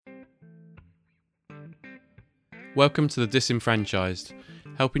Welcome to the Disenfranchised,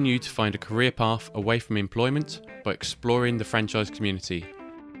 helping you to find a career path away from employment by exploring the franchise community.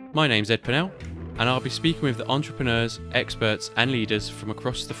 My name's Ed Pennell, and I'll be speaking with the entrepreneurs, experts and leaders from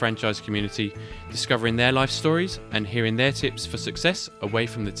across the franchise community, discovering their life stories and hearing their tips for success away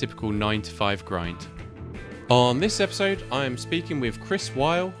from the typical 9-to-5 grind. On this episode, I am speaking with Chris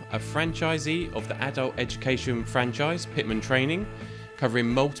Wyle, a franchisee of the adult education franchise Pitman Training, covering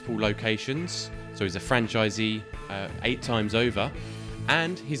multiple locations. So he's a franchisee 8 times over,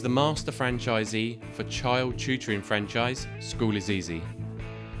 and he's the master franchisee for child tutoring franchise School is Easy.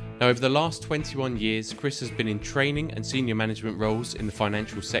 Now, over the last 21 years, Chris has been in training and senior management roles in the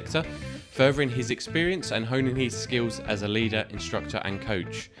financial sector, furthering his experience and honing his skills as a leader, instructor and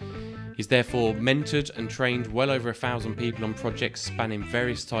coach. He's therefore mentored and trained well over 1,000 people on projects spanning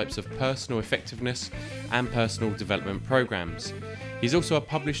various types of personal effectiveness and personal development programs. He's also a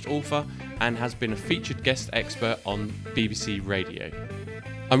published author and has been a featured guest expert on BBC Radio.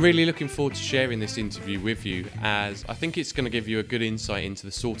 I'm really looking forward to sharing this interview with you, as I think it's going to give you a good insight into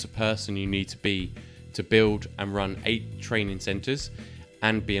the sort of person you need to be to build and run 8 training centres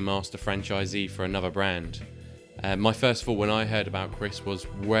and be a master franchisee for another brand. My first thought when I heard about Chris was,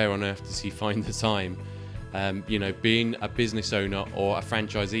 where on earth does he find the time? Being a business owner or a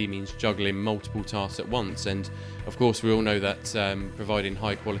franchisee means juggling multiple tasks at once. And of course, we all know that providing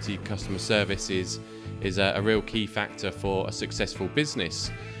high quality customer service is a real key factor for a successful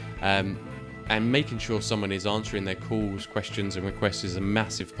business. And making sure someone is answering their calls, questions and requests is a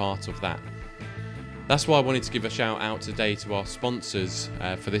massive part of that. That's why I wanted to give a shout out today to our sponsors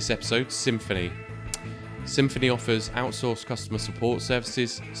for this episode, Symphony. Symphony offers outsourced customer support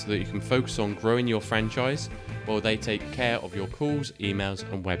services so that you can focus on growing your franchise while they take care of your calls,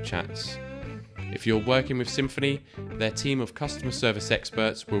 emails and web chats. If you're working with Symphony, their team of customer service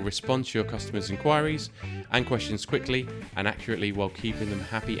experts will respond to your customers' inquiries and questions quickly and accurately while keeping them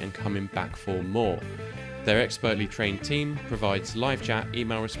happy and coming back for more. Their expertly trained team provides live chat,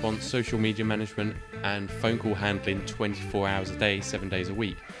 email response, social media management and phone call handling 24 hours a day, 7 days a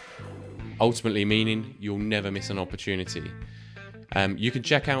week. Ultimately meaning you'll never miss an opportunity. You can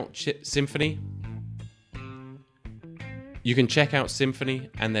check out Symphony. You can check out Symphony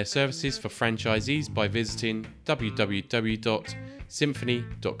and their services for franchisees by visiting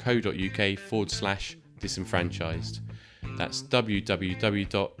www.symphony.co.uk/disenfranchised. That's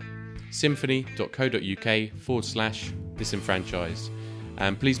www.symphony.co.uk/disenfranchised.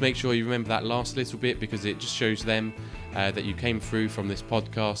 Please make sure you remember that last little bit, because it just shows them that you came through from this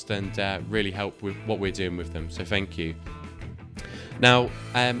podcast and really help with what we're doing with them. So thank you. Now,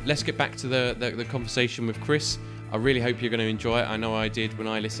 let's get back to the conversation with Chris. I really hope you're going to enjoy it. I know I did when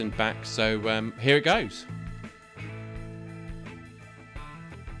I listened back. So here it goes.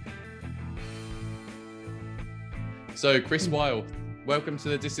 So Chris Wyle, welcome to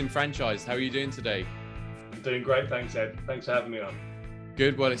the Disenfranchised. How are you doing today? I'm doing great, thanks Ed. Thanks for having me on.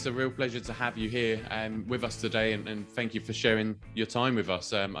 Good. Well, it's a real pleasure to have you here with us today, and thank you for sharing your time with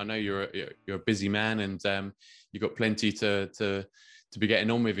us. I know you're a busy man, and you've got plenty to be getting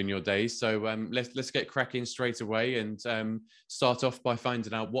on with in your days. So let's get cracking straight away and start off by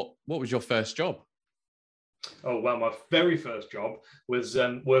finding out what was your first job. Oh well, my very first job was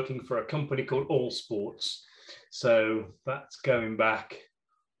working for a company called All Sports. So that's going back,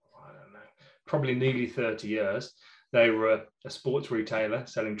 I don't know, probably nearly 30 years. They were a sports retailer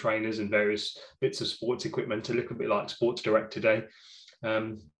selling trainers and various bits of sports equipment, a little bit like Sports Direct today.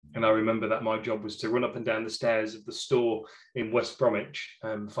 And I remember that my job was to run up and down the stairs of the store in West Bromwich,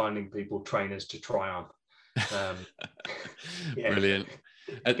 finding people trainers to try on. Brilliant.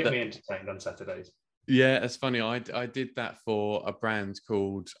 Get me entertained on Saturdays. Yeah, it's funny. I did that for a brand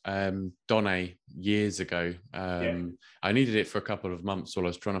called Donne years ago. I needed it for a couple of months while I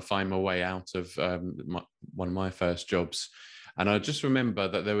was trying to find my way out of one of my first jobs. And I just remember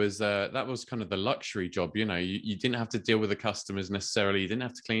that there was that was kind of the luxury job. You know, you didn't have to deal with the customers necessarily. You didn't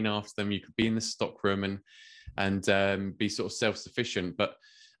have to clean after them. You could be in the stock room and be sort of self-sufficient. But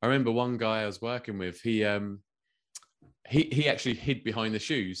I remember one guy I was working with, he actually hid behind the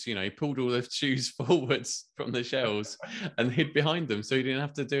shoes. You know, he pulled all the shoes forwards from the shelves and hid behind them, so he didn't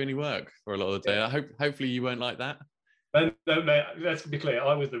have to do any work for a lot of the day. Yeah. Hopefully you weren't like that. No, let's be clear.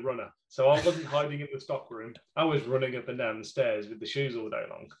 I was the runner. So I wasn't hiding in the stock room. I was running up and down the stairs with the shoes all day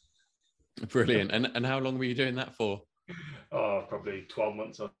long. Brilliant. And how long were you doing that for? Oh, probably 12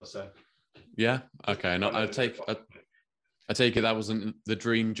 months or so. Yeah. Okay. And I take it that wasn't the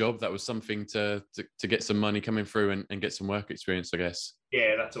dream job. That was something to get some money coming through and get some work experience, I guess.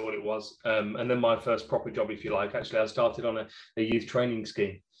 Yeah, that's all it was. And then my first proper job, if you like, actually, I started on a youth training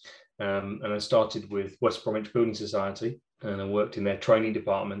scheme. And I started with West Bromwich Building Society, and I worked in their training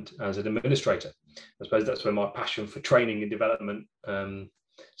department as an administrator. I suppose that's where my passion for training and development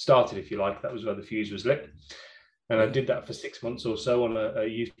started, if you like. That was where the fuse was lit. And I did that for 6 months or so on a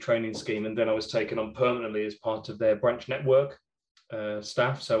youth training scheme. And then I was taken on permanently as part of their branch network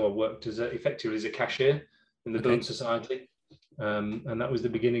staff. So I worked effectively as a cashier in the Building Society. And that was the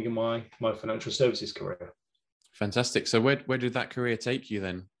beginning of my financial services career. Fantastic. So where did that career take you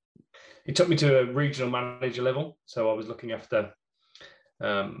then? It took me to a regional manager level. So I was looking after,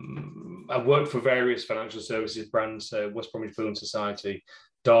 I worked for various financial services brands, so West Bromwich Building Society,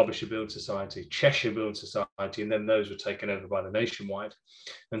 Derbyshire Building Society, Cheshire Building Society, and then those were taken over by the Nationwide.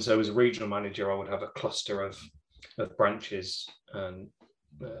 And so as a regional manager, I would have a cluster of branches and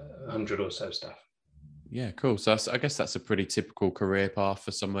 100 or so staff. Yeah, cool. So I guess that's a pretty typical career path for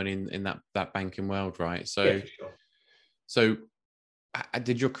someone in that banking world, right? So, yeah, for sure. So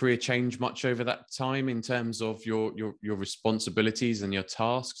did your career change much over that time in terms of your responsibilities and your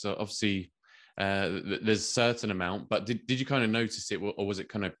tasks? So obviously, there's a certain amount, but did you kind of notice it, or was it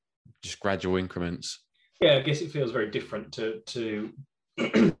kind of just gradual increments? Yeah, I guess it feels very different to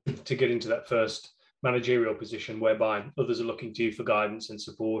to get into that first managerial position whereby others are looking to you for guidance and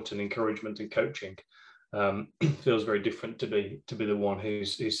support and encouragement and coaching. Feels very different to be the one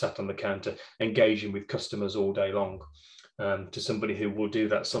who's sat on the counter engaging with customers all day long, to somebody who will do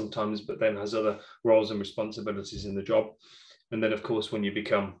that sometimes, but then has other roles and responsibilities in the job. And then, of course, when you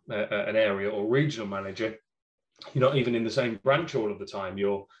become an area or regional manager, you're not even in the same branch all of the time.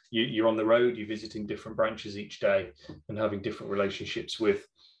 You're on the road, you're visiting different branches each day and having different relationships with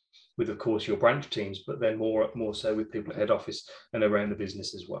of course, your branch teams, but then more so with people at head office and around the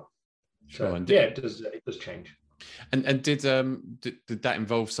business as well. Sure. So, yeah, it does change. And did that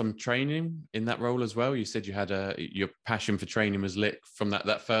involve some training in that role as well? You said you had your passion for training was lit from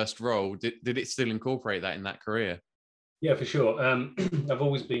that first role. Did it still incorporate that in that career? Yeah, for sure. I've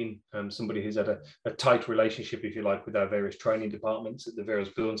always been somebody who's had a tight relationship, if you like, with our various training departments at the various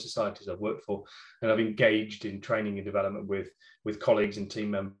building societies I've worked for, and I've engaged in training and development with colleagues and team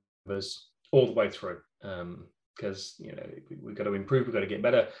members all the way through. Because we've got to improve, we've got to get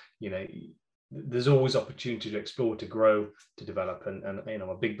better. There's always opportunity to explore, to grow, to develop, and I'm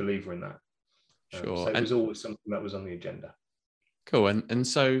a big believer in that. Sure. So it was always something that was on the agenda. Cool. And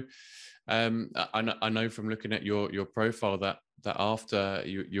so I know from looking at your profile that after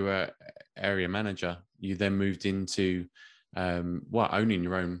you were area manager, you then moved into owning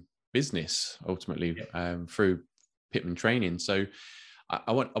your own business ultimately. Yeah. Through Pitman Training. So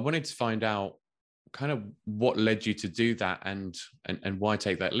I wanted to find out kind of what led you to do that and why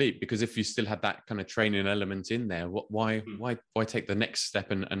take that leap, because if you still had that kind of training element in there, why take the next step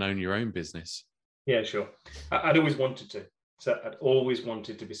and own your own business? Yeah, sure. I'd always wanted to. So I'd always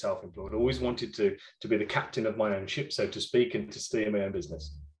wanted to be self-employed, always wanted to be the captain of my own ship, so to speak, and to steer my own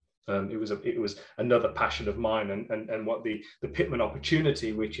business. It was another passion of mine, and what the Pitman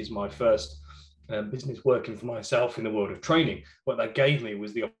opportunity, which is my first business working for myself in the world of training, what that gave me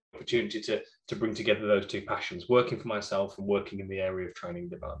was the opportunity to bring together those two passions, working for myself and working in the area of training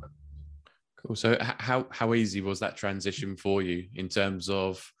and development. Cool. So how easy was that transition for you in terms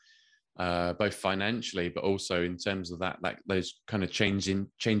of both financially, but also in terms of that those kind of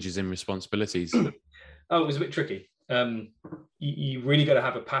changes in responsibilities? Oh, it was a bit tricky. You really got to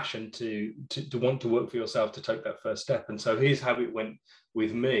have a passion to want to work for yourself, to take that first step. And so here's how it went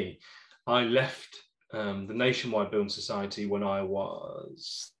with me. I left the Nationwide Building Society when I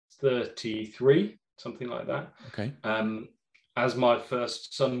was 33, something like that. Okay. As my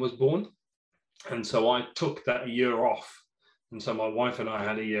first son was born. And so I took that year off. And so my wife and I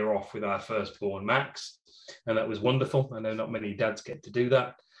had a year off with our firstborn, Max. And that was wonderful. I know not many dads get to do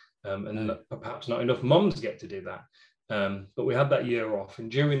that. And perhaps not enough mums get to do that. But we had that year off.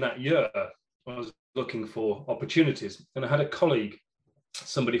 And during that year, I was looking for opportunities. And I had a colleague,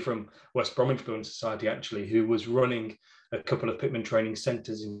 somebody from West Bromwich Building Society, actually, who was running a couple of Pitman training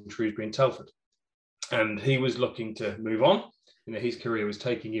centres in Shrewsbury and Telford. And he was looking to move on. His career was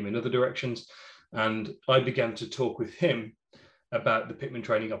taking him in other directions. And I began to talk with him about the Pitman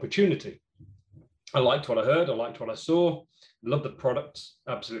training opportunity. I liked what I heard. I liked what I saw. Loved the products.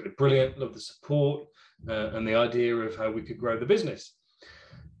 Absolutely brilliant. Loved the support and the idea of how we could grow the business.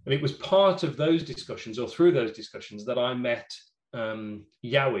 And it was part of those discussions, or through those discussions, that I met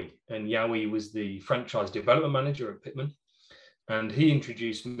Yowie. And Yowie was the franchise development manager at Pitman. And he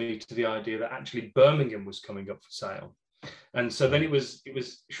introduced me to the idea that actually Birmingham was coming up for sale. And so then it was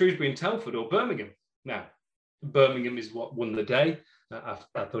Shrewsbury and Telford or Birmingham. Now, Birmingham is what won the day.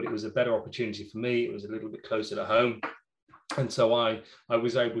 I thought it was a better opportunity for me. It was a little bit closer to home. And so I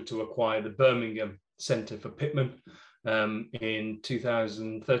was able to acquire the Birmingham Centre for Pitman in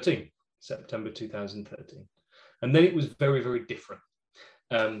 2013, September 2013. And then it was very, very different.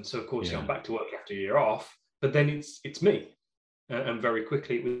 So of course, I'm back to work after a year off, but then it's me. And very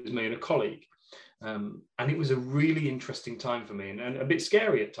quickly it was me and a colleague. And it was a really interesting time for me, and a bit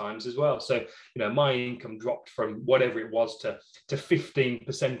scary at times as well. So, my income dropped from whatever it was to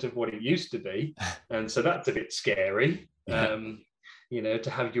 15% of what it used to be. And so that's a bit scary, to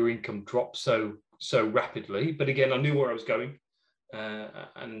have your income drop so rapidly. But again, I knew where I was going,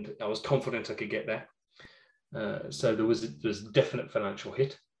 and I was confident I could get there. So there was a definite financial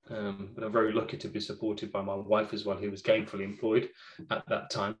hit. But I'm very lucky to be supported by my wife as well, who was gainfully employed at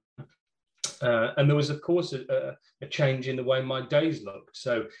that time. And there was, of course, a change in the way my days looked.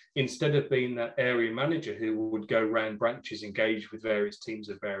 So instead of being that area manager who would go around branches, engage with various teams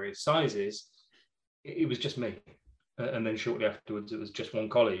of various sizes, it was just me. And then shortly afterwards, it was just one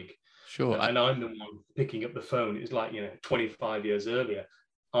colleague. Sure. And I'm the one picking up the phone. It's like, 25 years earlier,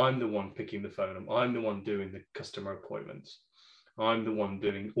 I'm the one picking the phone up. I'm the one doing the customer appointments. I'm the one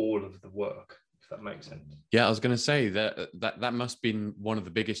doing all of the work. That makes sense. Yeah, I was going to say that must have been one of the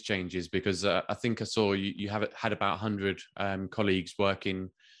biggest changes, because I think I saw you had about 100 colleagues working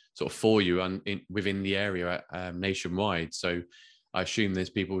sort of for you within the area nationwide. So I assume there's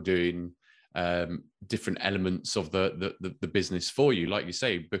people doing different elements of the business for you, like you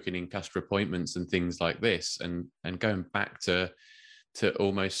say, booking in customer appointments and things like this, and going back to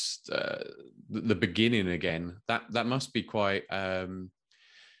almost the beginning again. That must be quite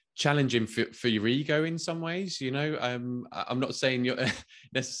challenging for your ego in some ways. I'm not saying you're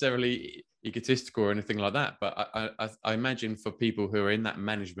necessarily egotistical or anything like that, but I imagine for people who are in that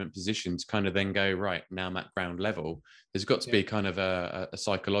management position to kind of then go, right, now I'm at ground level, there's got to be kind of a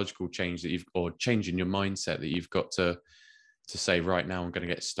psychological change or change in your mindset that you've got to say, right, now I'm going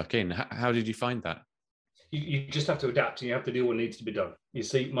to get stuck in. How did you find that? You just have to adapt, and you have to do what needs to be done. You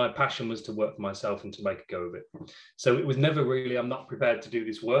see, my passion was to work for myself and to make a go of it. So it was never really, I'm not prepared to do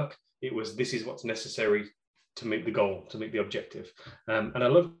this work. It was, this is what's necessary to meet the goal, to meet the objective. And I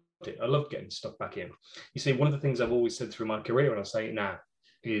loved it. I loved getting stuck back in. You see, one of the things I've always said through my career, and I'll say it now,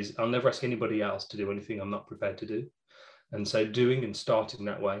 is I'll never ask anybody else to do anything I'm not prepared to do. And so doing and starting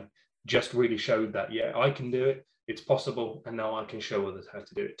that way just really showed that, I can do it. It's possible, and now I can show others how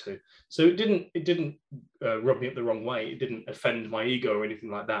to do it too. So it didn't rub me up the wrong way. It didn't offend my ego or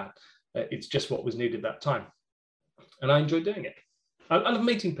anything like that. It's just what was needed that time, and I enjoyed doing it. I love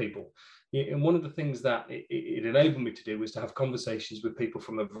meeting people, and one of the things that it enabled me to do was to have conversations with people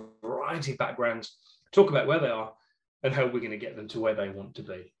from a variety of backgrounds, talk about where they are and how we're going to get them to where they want to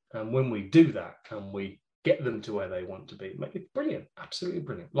be. And when we do that, and we get them to where they want to be, make it brilliant, absolutely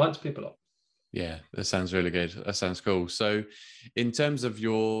brilliant, lights people up. Yeah, that sounds really good. That sounds cool. So in terms of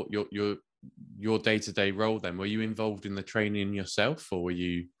your day-to-day role then, were you involved in the training yourself, or were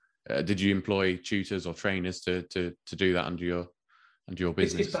you did you employ tutors or trainers to do that under your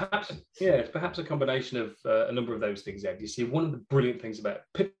business? It's perhaps a combination of a number of those things, Ed. You see, one of the brilliant things about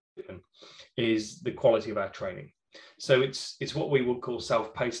Pitman is the quality of our training. So it's what we would call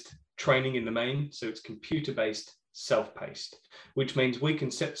self-paced training in the main. So it's computer-based, self-paced, which means we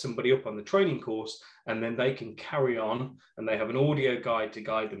can set somebody up on the training course, and then they can carry on, and they have an audio guide to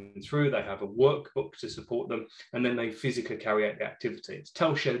guide them through. They have a workbook to support them, and then they physically carry out the activity. It's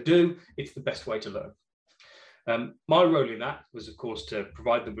tell, show, do. It's the best way to learn. My role in that was, of course, to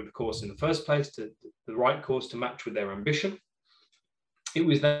provide them with the course in the first place, the right course to match with their ambition. It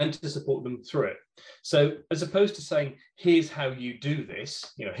was then to support them through it. So as opposed to saying, here's how you do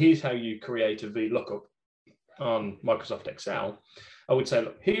this, here's how you create a VLOOKUP on Microsoft Excel, I would say,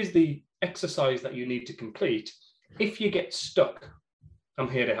 look, here's the exercise that you need to complete. If you get stuck, I'm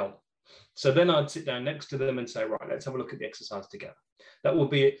here to help. So then I'd sit down next to them and say, right, let's have a look at the exercise together. That will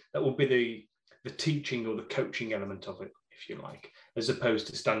be the teaching or the coaching element of it, if you like, as opposed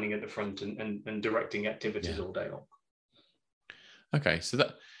to standing at the front and directing activities all day long. Okay,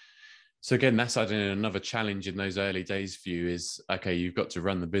 so again, that's adding another challenge in those early days for you is, okay, you've got to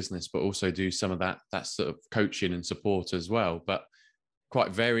run the business, but also do some of that sort of coaching and support as well, but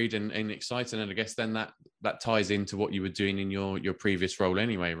quite varied and exciting. And I guess then that ties into what you were doing in your previous role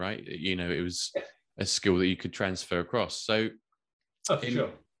anyway, right? It was a skill that you could transfer across. So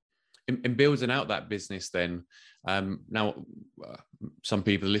sure. In building out that business then, now some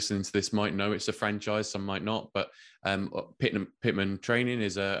people listening to this might know it's a franchise, some might not, but Pitman Training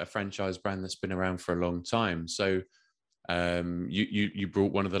is a franchise brand that's been around for a long time. So you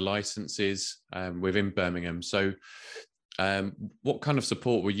brought one of the licenses within Birmingham. So what kind of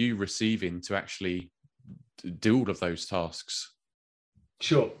support were you receiving to actually do all of those tasks?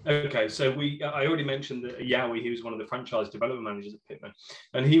 Sure. Okay. So I already mentioned that Yowie, he was one of the franchise development managers at Pitman,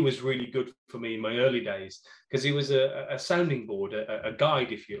 and he was really good for me in my early days because he was a sounding board, a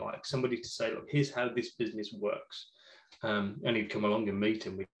guide, if you like, somebody to say, look, here's how this business works. And he'd come along and meet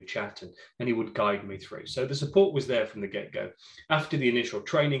and we'd chat and he would guide me through. So the support was there from the get-go. After the initial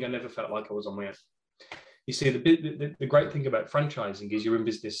training, I never felt like I was on my own. You see, the great thing about franchising is you're in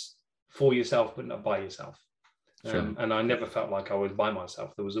business for yourself, but not by yourself. Sure. And I never felt like I was by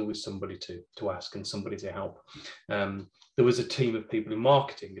myself. There was always somebody to ask and somebody to help. There was a team of people in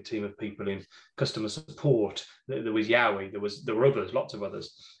marketing, a team of people in customer support. There was Yowie, there were others, lots of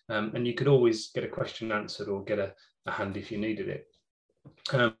others. And you could always get a question answered or get a hand if you needed it.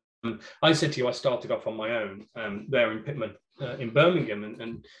 I said to you, I started off on my own there in Pitman, in Birmingham,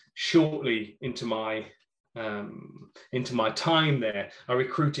 and shortly into my time there, I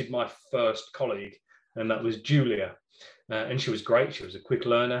recruited my first colleague, and that was Julia. And she was great. She was a quick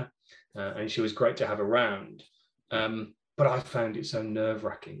learner, and she was great to have around. But I found it so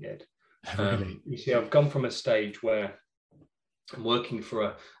nerve-wracking, Ed. Really? You see, I've gone from a stage where I'm working for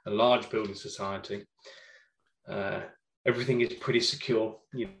a large building society. Everything is pretty secure.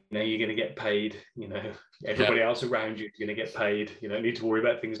 You know, you're going to get paid. You know, everybody else around you is going to get paid. You don't need to worry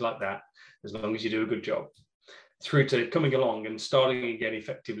about things like that as long as you do a good job. Through to coming along and starting again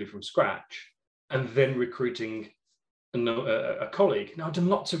effectively from scratch, and then recruiting a colleague. Now, I've done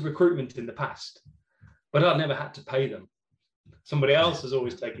lots of recruitment in the past, but I've never had to pay them. Somebody else has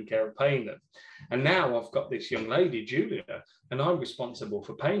always taken care of paying them. And now I've got this young lady, Julia, and I'm responsible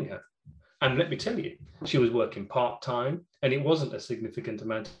for paying her. And let me tell you, she was working part-time, and it wasn't a significant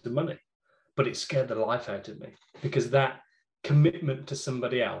amount of money, but it scared the life out of me because that commitment to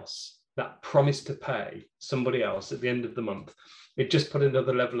somebody else, that promise to pay somebody else at the end of the month, it just put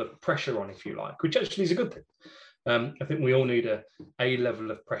another level of pressure on, if you like, which actually is a good thing. I think we all need a level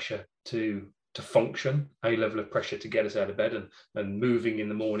of pressure to function, a level of pressure to get us out of bed and moving in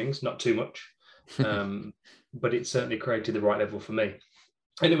the mornings, not too much. But it certainly created the right level for me.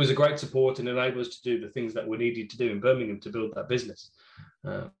 And it was a great support and enabled us to do the things that we needed to do in Birmingham to build that business.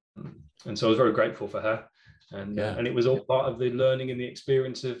 And so I was very grateful for her. And it was all part of the learning and the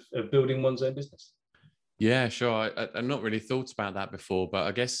experience of building one's own business. Yeah, sure. I've not really thought about that before, but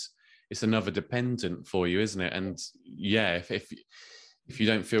I guess it's another dependent for you, isn't it? And yeah, if you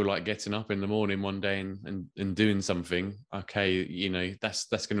don't feel like getting up in the morning one day and doing something, okay, you know, that's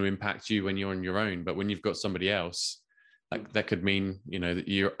going to impact you when you're on your own. But when you've got somebody else, like that could mean, you know, that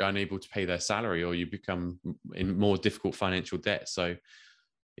you're unable to pay their salary or you become in more difficult financial debt. So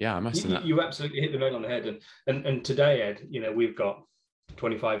yeah, I must have. You absolutely hit the nail on the head. And today, Ed, you know, we've got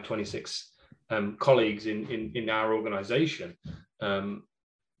 25, 26 colleagues in our organization. And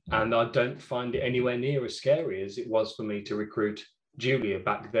I don't find it anywhere near as scary as it was for me to recruit Julia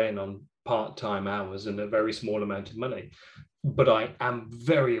back then on part-time hours and a very small amount of money. But I am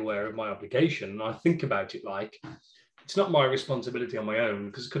very aware of my obligation. And I think about it like, it's not my responsibility on my own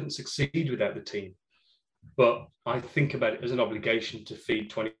because I couldn't succeed without the team. But I think about it as an obligation to feed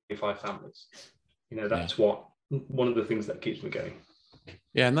 25 families. You know, that's one of the things that keeps me going.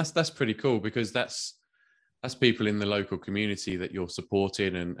 Yeah, and that's pretty cool because that's people in the local community that you're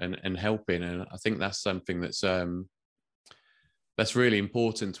supporting and helping, and I think that's something that's really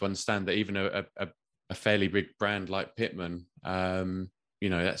important to understand, that even a fairly big brand like Pitman, you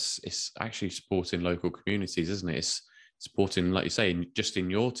know, it's actually supporting local communities, isn't it? It's supporting, like you say, just in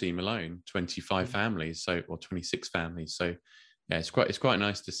your team alone, 25 families, or 26 families. So yeah, it's quite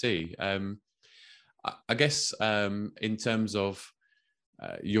nice to see. I guess in terms of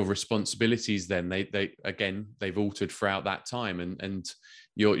your responsibilities, then they've altered throughout that time, and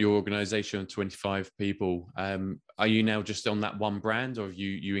your organization of 25 people. Are you now just on that one brand, or have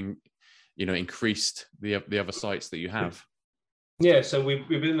you increased the other sites that you have? Yeah, so we've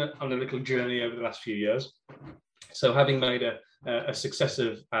been on a little journey over the last few years. So having made a success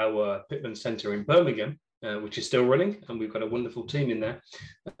of our Pitman Centre in Birmingham, which is still running, and we've got a wonderful team in there,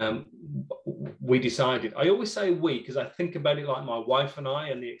 we decided, I always say we, because I think about it like my wife and I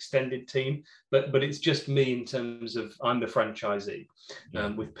and the extended team, but it's just me in terms of I'm the franchisee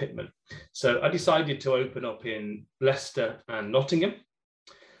with Pitman. So I decided to open up in Leicester and Nottingham.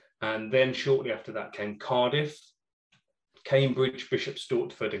 And then shortly after that came Cardiff, Cambridge, Bishop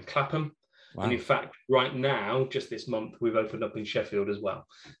Stortford and Clapham. Wow. And in fact, right now, just this month, we've opened up in Sheffield as well.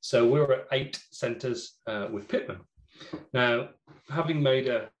 So we're at 8 centres with Pitman. Now, having made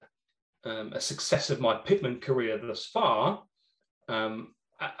a success of my Pitman career thus far,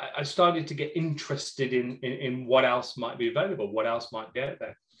 I started to get interested in what else might be available, what else might be out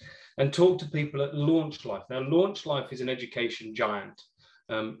there. and talk to people at Launch Life. Now, Launch Life is an education giant.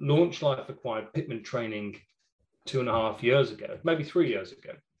 Launch Life acquired Pitman Training 2.5 years ago, maybe 3 years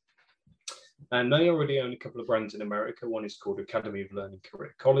ago. And they already own a couple of brands in America. One is called Academy of Learning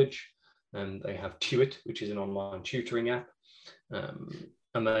Career College, and they have Tuit, which is an online tutoring app.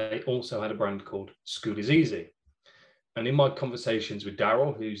 And they also had a brand called School is Easy. And in my conversations with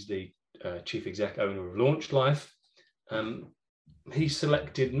Daryl, who's the chief exec owner of Launch Life, he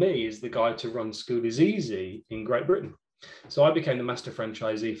selected me as the guy to run School is Easy in Great Britain. So I became the master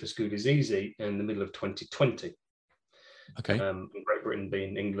franchisee for School is Easy in the middle of 2020. Okay. Great Britain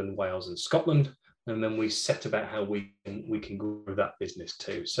being England, Wales, and Scotland. And then we set about how we can grow that business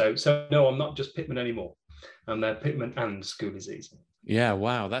too. So no, I'm not just Pitman anymore. I'm there Pitman and School is Easy. Yeah,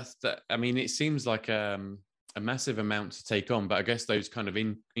 wow. I mean, it seems like a massive amount to take on, but I guess those kind of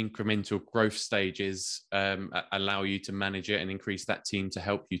incremental growth stages allow you to manage it and increase that team to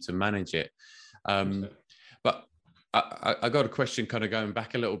help you to manage it. But I got a question kind of going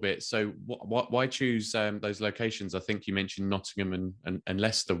back a little bit. So why choose those locations? I think you mentioned Nottingham and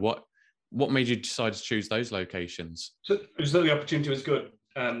Leicester. What made you decide to choose those locations? So the opportunity was good.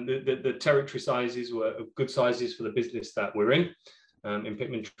 The territory sizes were good sizes for the business that we're in. In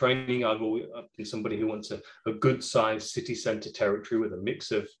Pitman Training, I've been somebody who wants a good sized city centre territory with a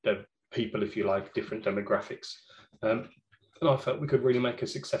mix of people, if you like, different demographics. And I felt we could really make a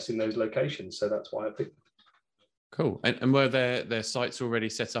success in those locations. So that's why I picked them. Cool. And were their sites already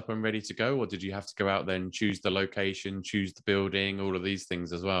set up and ready to go, or did you have to go out there and choose the location, choose the building, all of these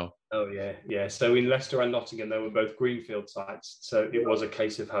things as well? Oh, yeah. So in Leicester and Nottingham, they were both greenfield sites. So it was a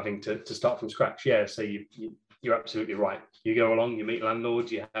case of having to start from scratch. Yeah, so you're absolutely right. You go along, you meet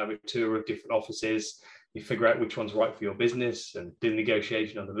landlords, you have a tour of different offices, you figure out which one's right for your business and do the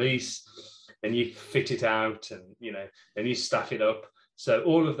negotiation on the lease, and you fit it out and you staff it up. So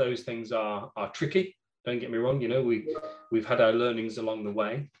all of those things are tricky. Don't get me wrong, we've had our learnings along the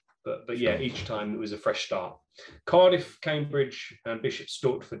way, but yeah, each time it was a fresh start. Cardiff, Cambridge, and Bishop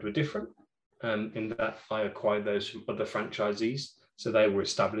Stortford were different in that I acquired those from other franchisees. So they were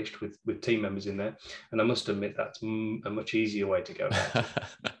established with team members in there. And I must admit, that's a much easier way to go.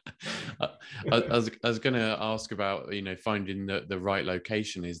 I was going to ask about, finding the right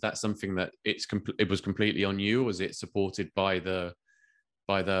location. Is that something that it was completely on you, or was it supported by the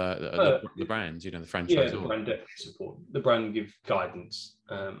brands, the franchise? Yeah, the brand definitely support. The brand give guidance.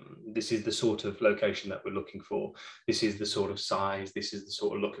 This is the sort of location that we're looking for. This is the sort of size. This is the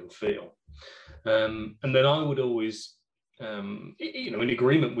sort of look and feel. And then I would always, in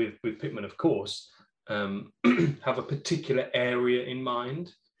agreement with Pitman, of course, have a particular area in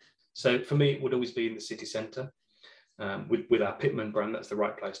mind. So for me, it would always be in the city centre. With our Pitman brand, that's the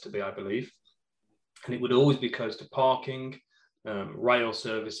right place to be, I believe. And it would always be close to parking, rail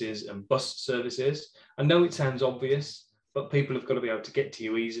services and bus services. I know it sounds obvious, but people have got to be able to get to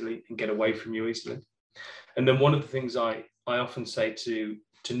you easily and get away from you easily. And then one of the things I often say to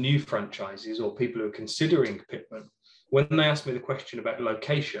new franchises or people who are considering Pitman, when they ask me the question about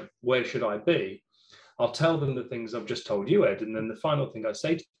location, where should I be? I'll tell them the things I've just told you, Ed. And then the final thing I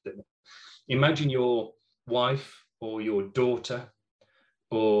say to them, imagine your wife or your daughter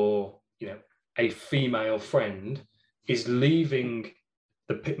or, a female friend is leaving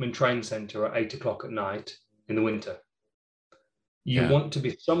the Pitman Train Centre at 8 o'clock at night in the winter. You want to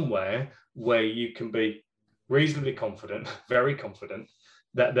be somewhere where you can be reasonably confident, very confident,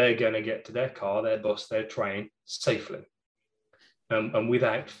 that they're going to get to their car, their bus, their train safely, and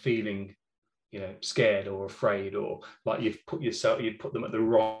without feeling, scared or afraid or like you'd put them at the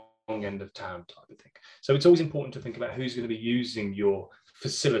wrong end of town type of thing. So it's always important to think about who's going to be using your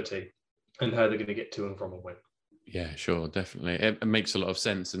facility and how they're going to get to and from and when. Yeah, sure, definitely. It makes a lot of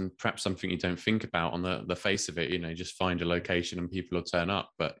sense, and perhaps something you don't think about on the face of it. Just find a location and people will turn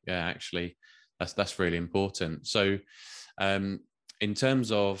up. But yeah, actually, that's really important. So, in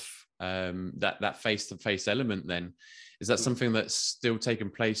terms of that face-to-face element, then is that something that's still taking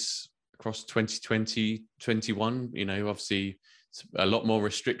place across 2020, 21? Obviously, a lot more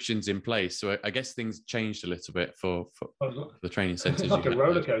restrictions in place. So I guess things changed a little bit for the training centres. It was like a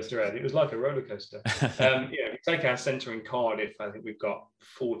roller coaster, Ed. It was like a roller coaster. If you take our centre in Cardiff, I think we've got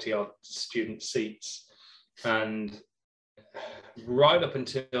 40 odd student seats. And right up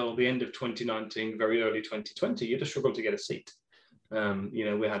until the end of 2019, very early 2020, you'd have struggled to get a seat.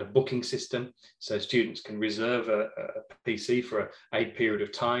 We had a booking system, so students can reserve a PC for a period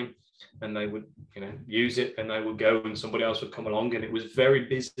of time. And they would, use it, and they would go, and somebody else would come along, and it was very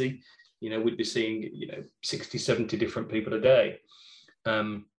busy. We'd be seeing, 60, 70 different people a day.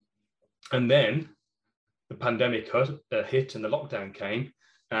 And then the pandemic hit and the lockdown came,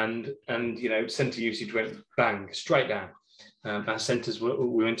 and centre usage went bang straight down. Our centres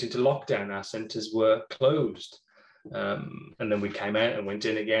we went into lockdown. Our centres were closed, and then we came out and went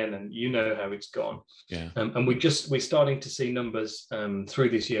in again, and you know how it's gone. Yeah. And we're starting to see numbers through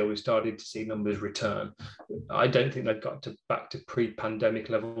this year. We started to see numbers return. I don't think they've got back to pre-pandemic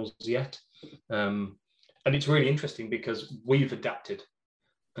levels yet, and it's really interesting because we've adapted,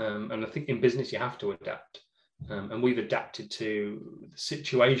 and I think in business you have to adapt, and we've adapted to the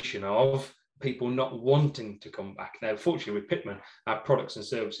situation of people not wanting to come back. Now, fortunately with Pitman, our products and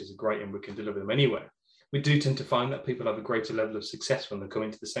services are great and we can deliver them anywhere. We do tend to find that people have a greater level of success when they come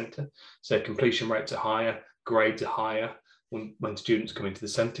into the centre. So completion rates are higher, grades are higher when students come into the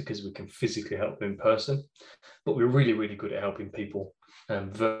centre because we can physically help them in person. But we're really, really good at helping people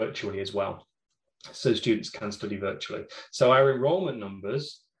virtually as well. So students can study virtually. So our enrolment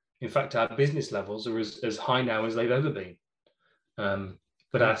numbers, in fact, our business levels are as high now as they've ever been.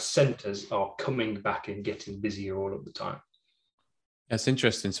 But our centres are coming back and getting busier all of the time. That's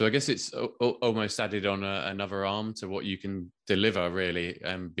interesting. So I guess it's almost added on another arm to what you can deliver, really,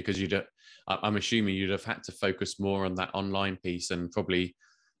 because I'm assuming you'd have had to focus more on that online piece and probably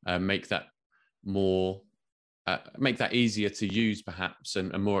make that easier to use, perhaps,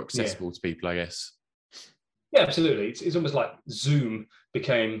 and more accessible to people, I guess. Yeah, absolutely. It's almost like Zoom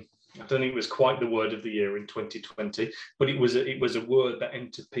became, I don't think it was quite the word of the year in 2020, but it was a word that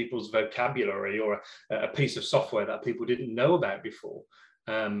entered people's vocabulary, or a piece of software that people didn't know about before.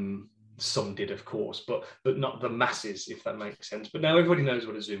 Some did, of course, but not the masses, if that makes sense. But now everybody knows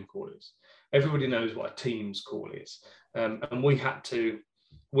what a Zoom call is. Everybody knows what a Teams call is, and we had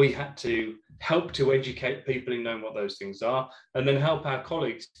to help to educate people in knowing what those things are, and then help our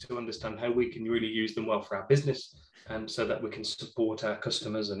colleagues to understand how we can really use them well for our business. So that we can support our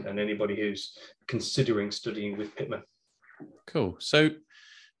customers and anybody who's considering studying with Pitman. Cool. So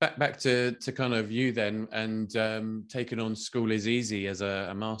back to kind of you then, and taking on School is Easy as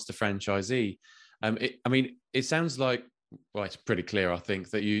a master franchisee. It sounds like, well, it's pretty clear, I think,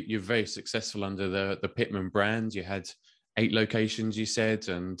 that you're very successful under the Pitman brand. You had 8 locations, you said,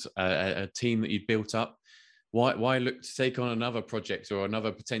 and a team that you'd built up. Why look to take on another project or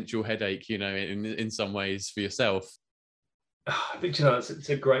another potential headache, in some ways for yourself? I think, it's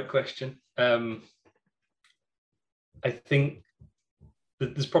a great question. I think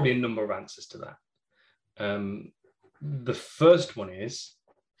that there's probably a number of answers to that. The first one is,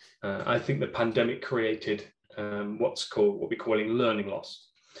 I think the pandemic created what we're calling learning loss.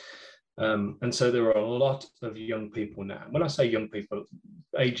 And so there are a lot of young people now. When I say young people,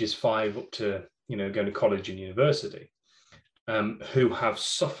 ages 5 up to going to college and university, who have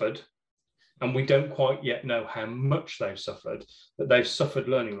suffered, and we don't quite yet know how much they've suffered, but they've suffered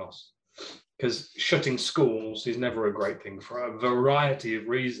learning loss. Because shutting schools is never a great thing for a variety of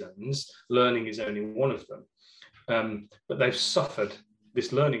reasons. Learning is only one of them. But they've suffered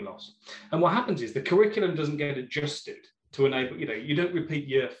this learning loss. And what happens is the curriculum doesn't get adjusted to enable, you don't repeat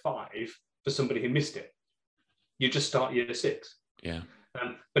year 5 for somebody who missed it. You just start year 6. Yeah.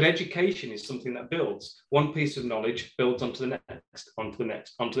 But education is something that builds. One piece of knowledge builds onto the next, onto the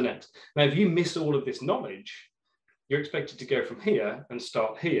next, onto the next. Now, if you miss all of this knowledge, you're expected to go from here and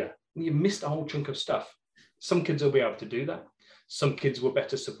start here. And you missed a whole chunk of stuff. Some kids will be able to do that. Some kids were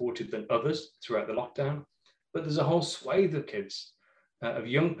better supported than others throughout the lockdown. But there's a whole swathe of kids, of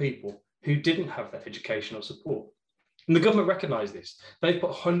young people who didn't have that educational support. And the government recognised this. They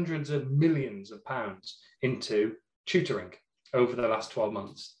put hundreds of millions of pounds into tutoring over the last 12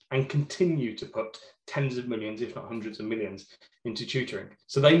 months and continue to put tens of millions, if not hundreds of millions, into tutoring.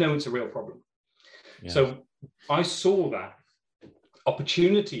 So they know it's a real problem. Yeah. So I saw that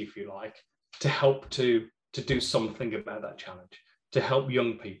opportunity, if you like, to help to do something about that challenge, to help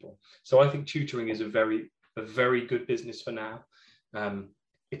young people. So I think tutoring is a very good business for now.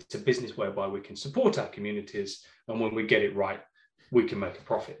 It's a business whereby we can support our communities, and when we get it right, we can make a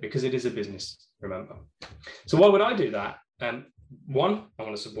profit, because it is a business, remember. So why would I do that? One, I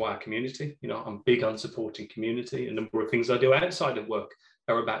want to support our community. I'm big on supporting community. A number of things I do outside of work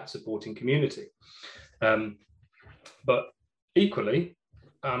are about supporting community. But equally,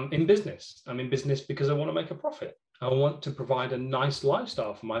 I'm in business. I'm in business because I want to make a profit. I want to provide a nice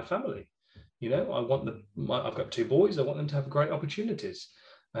lifestyle for my family. I've got 2 boys. I want them to have great opportunities.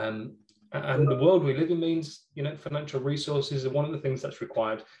 And the world we live in means, financial resources are one of the things that's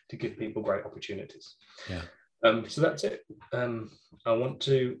required to give people great opportunities. Yeah. So that's it. I want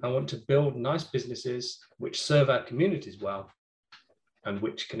to build nice businesses which serve our communities well, and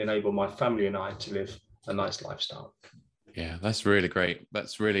which can enable my family and I to live a nice lifestyle. Yeah, that's really great.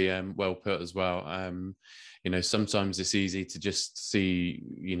 That's really well put as well. Sometimes it's easy to just see,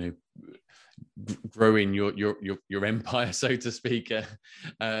 growing your empire, so to speak,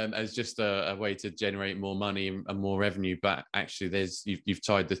 as just a way to generate more money and more revenue. But actually, you've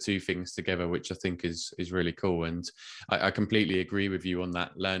tied the two things together, which I think is really cool. And I completely agree with you on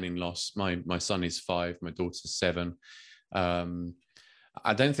that learning loss. My son is 5, my daughter's 7.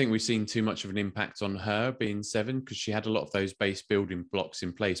 I don't think we've seen too much of an impact on her being 7, because she had a lot of those base building blocks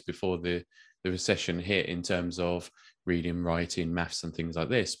in place before the recession hit, in terms of reading, writing, maths and things like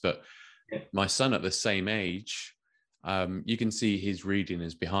this. But my son at the same age, you can see his reading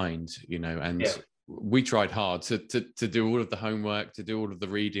is behind, and we tried hard to do all of the homework, to do all of the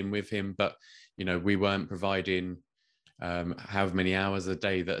reading with him, but we weren't providing however many hours a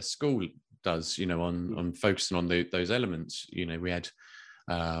day that a school does, on focusing on those elements. We had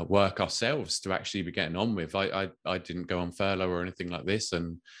work ourselves to actually be getting on with. I didn't go on furlough or anything like this,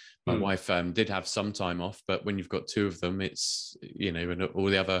 and my wife did have some time off, but when you've got 2 of them, it's and all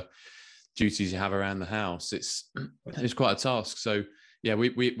the other duties you have around the house, it's quite a task. So yeah,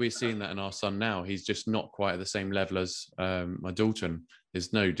 we're seeing that in our son now. He's just not quite at the same level as my daughter, and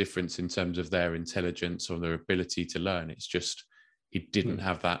there's no difference in terms of their intelligence or their ability to learn. It's just he didn't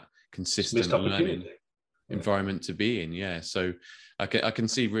have that consistent learning environment to be in. Yeah, so I can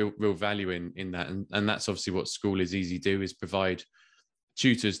see real value in that, and that's obviously what School is Easy do, is provide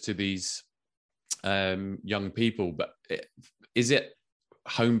tutors to these young people. But is it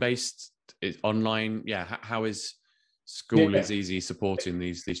home based? Is online? Yeah. How is School is Easy supporting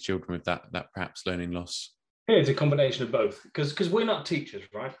these children with that perhaps learning loss? Yeah, it's a combination of both, because we're not teachers,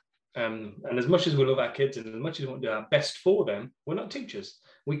 right? And as much as we love our kids and as much as we want to do our best for them, we're not teachers.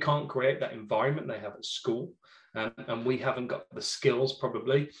 We can't create that environment they have at school, and we haven't got the skills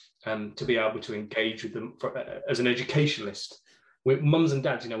probably to be able to engage with them as an educationalist. Mums and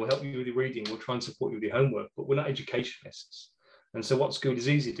dads, we'll help you with your reading, we'll try and support you with your homework, but we're not educationalists. And so what School is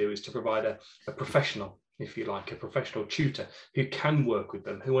Easy do is to provide a professional, if you like, a professional tutor who can work with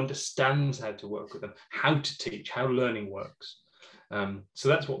them, who understands how to work with them, how to teach, how learning works. So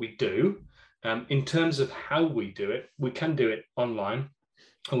that's what we do. In terms of how we do it, we can do it online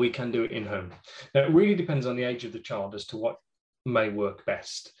and we can do it in home. Now, it really depends on the age of the child as to what may work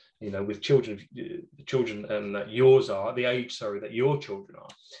best. With children, the children that yours are, the age, that your children are,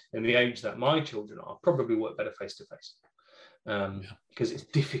 and the age that my children are, probably work better face to face. Because it's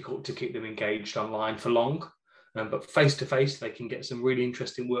difficult to keep them engaged online for long. But face to face, they can get some really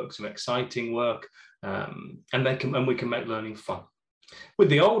interesting work, some exciting work, and we can make learning fun. With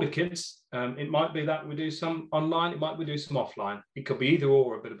the older kids, it might be that we do some online, it might be do some offline. It could be either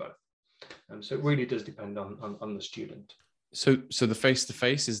or a bit of both. So it really does depend on the student. So the face to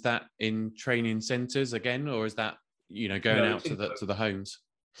face, is that in training centres again, or is that going out to the homes?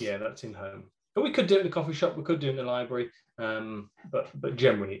 Yeah, that's in home. But we could do it in the coffee shop, we could do it in the library, but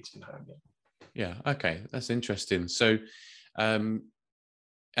generally it's in home. Yeah. Okay, that's interesting. So,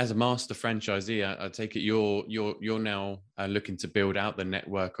 as a master franchisee, I take it you're now looking to build out the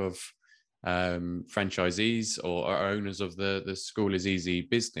network of franchisees or owners of the School is Easy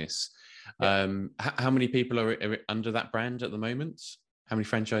business. Yeah. How many people are under that brand at the moment? How many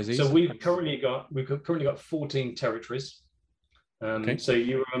franchisees? So we've currently got 14 territories. Okay. So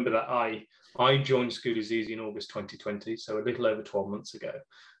you remember that I joined School is Easy in August 2020, so a little over 12 months ago.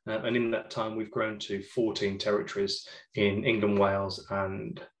 And in that time, we've grown to 14 territories in England, Wales,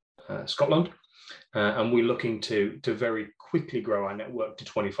 and Scotland. And we're looking to very quickly grow our network to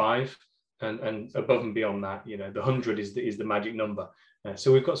 25. And above and beyond that, the 100 is the magic number.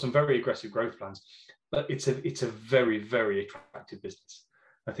 So we've got some very aggressive growth plans. But it's a very, very attractive business.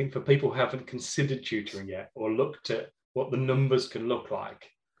 I think for people who haven't considered tutoring yet or looked at what the numbers can look like,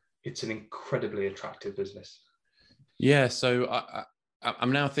 it's an incredibly attractive business. Yeah, so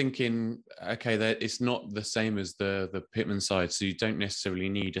I'm now thinking, okay, that it's not the same as the Pitman side. So you don't necessarily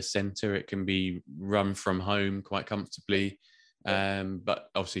need a centre. It can be run from home quite comfortably, but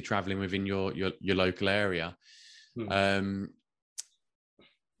obviously travelling within your local area.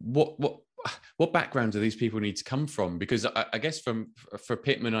 What background do these people need to come from? Because I guess for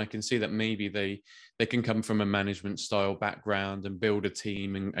Pitman, I can see that maybe they can come from a management style background and build a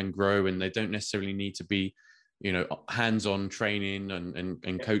team and grow, and they don't necessarily need to be, hands-on training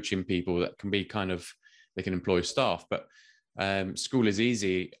and coaching people. That can be they can employ staff. But School is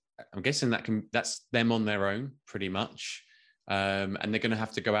Easy, I'm guessing that's them on their own pretty much, and they're going to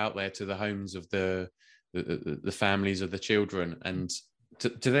have to go out there to the homes of the families of the children. And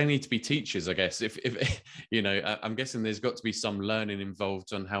do they need to be teachers? I guess if I'm guessing there's got to be some learning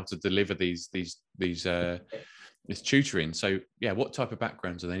involved on how to deliver these it's tutoring. So yeah, what type of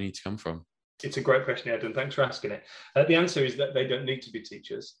background do they need to come from? It's a great question, Ed, and thanks for asking it. The answer is that they don't need to be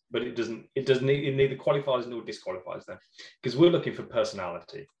teachers, but it neither qualifies nor disqualifies them, because we're looking for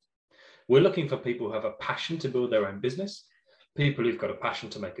personality. We're looking for people who have a passion to build their own business, people who've got a passion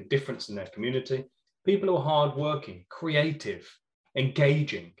to make a difference in their community, people who are hardworking, creative,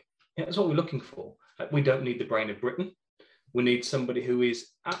 engaging. Yeah, that's what we're looking for. We don't need the brain of Britain. We need somebody who is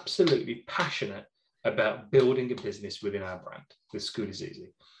absolutely passionate about building a business within our brand, with School is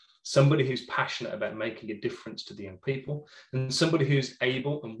Easy. Somebody who's passionate about making a difference to the young people, and somebody who's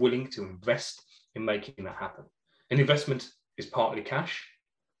able and willing to invest in making that happen. An investment is partly cash,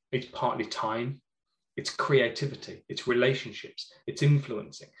 it's partly time, it's creativity, it's relationships, it's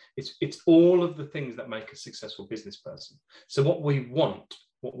influencing, it's all of the things that make a successful business person. So what we want,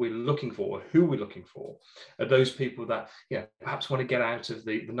 what we're looking for, who we're looking for, are those people that, you know, perhaps want to get out of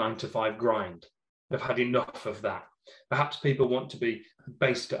the 9-to-5 grind. They've had enough of that. Perhaps people want to be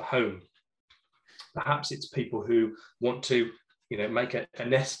based at home. Perhaps it's people who want to, you know, make a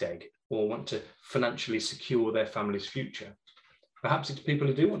nest egg, or want to financially secure their family's future. Perhaps it's people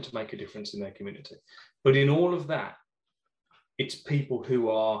who do want to make a difference in their community. But in all of that, it's people who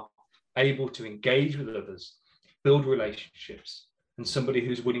are able to engage with others, build relationships, and somebody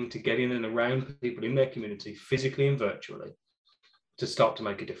who's willing to get in and around people in their community, physically and virtually, to start to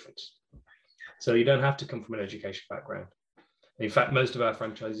make a difference. So you don't have to come from an education background. In fact, most of our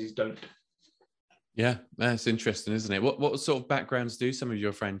franchisees don't. Yeah, that's interesting, isn't it? What sort of backgrounds do some of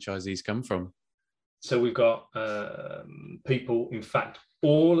your franchisees come from? So we've got people, in fact,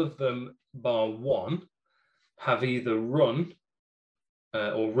 all of them bar one have either run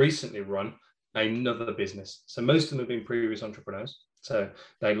or recently run another business. So most of them have been previous entrepreneurs. So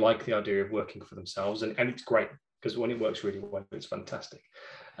they like the idea of working for themselves, and it's great, because when it works really well, it's fantastic.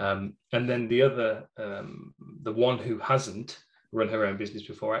 And then the other, the one who hasn't run her own business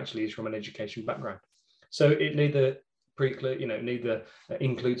before, actually is from an education background. So it neither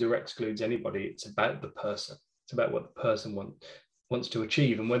includes or excludes anybody. It's about the person. It's about what the person wants to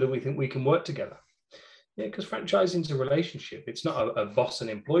achieve, and whether we think we can work together. Yeah, because franchising is a relationship. It's not a boss and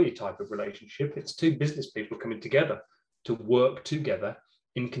employee type of relationship. It's two business people coming together to work together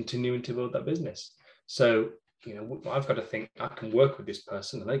in continuing to build that business. So, you know, I've got to think I can work with this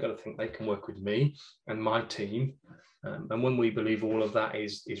person, and they've got to think they can work with me and my team. And when we believe all of that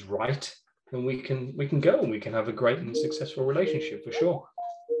is right, then we can go and we can have a great and successful relationship for sure.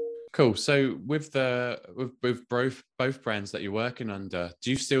 Cool. So with both brands that you're working under,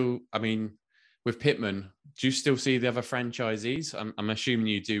 do you still, I mean, with Pitman, do you still see the other franchisees? I'm assuming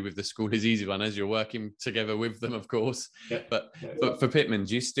you do with the School is Easy one, as you're working together with them, of course. Yeah. But for Pitman,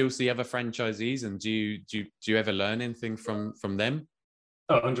 do you still see other franchisees, and do you ever learn anything from them?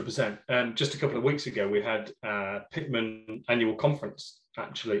 Oh, 100%. Just a couple of weeks ago, we had Pitman annual conference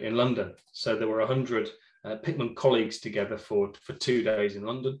actually in London. So there were 100 Pitman colleagues together for 2 days in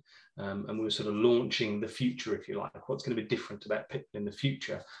London. And we were sort of launching the future, if you like, what's going to be different about Pitman in the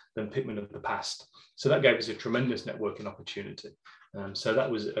future than Pitman of the past. So that gave us a tremendous networking opportunity. So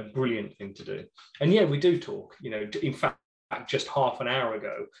that was a brilliant thing to do. And yeah, we do talk, you know, in fact, just half an hour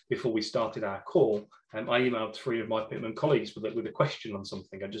ago, before we started our call, I emailed 3 of my Pitman colleagues with a question on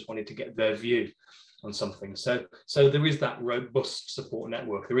something. I just wanted to get their view on something. So there is that robust support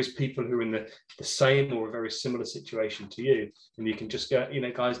network. There is people who are in the same or a very similar situation to you, and you can just go, you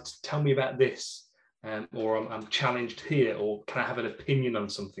know, guys, tell me about this, or I'm challenged here, or can I have an opinion on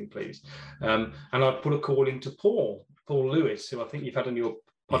something, please? And I put a call into Paul Lewis, who I think you've had on your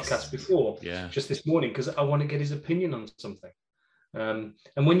podcast before, just this morning, because I want to get his opinion on something. And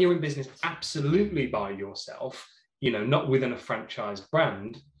when you're in business absolutely by yourself, you know, not within a franchise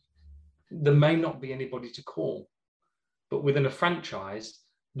brand, there may not be anybody to call. But within a franchise,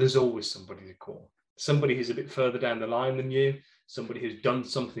 there's always somebody to call. Somebody who's a bit further down the line than you, somebody who's done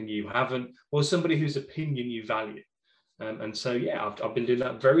something you haven't, or somebody whose opinion you value. And so, yeah, I've been doing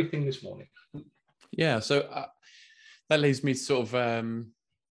that very thing this morning. Yeah, so that leads me to sort of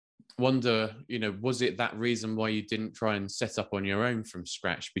wonder, you know, was it that reason why you didn't try and set up on your own from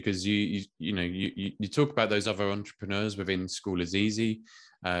scratch? Because you talk about those other entrepreneurs within School is Easy,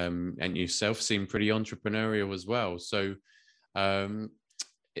 and yourself seem pretty entrepreneurial as well. So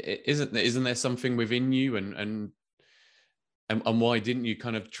isn't there something within you, and why didn't you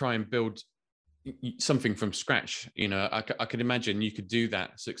kind of try and build something from scratch? You know, I could imagine you could do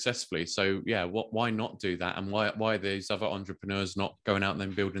that successfully. So yeah, why not do that? And why are these other entrepreneurs not going out and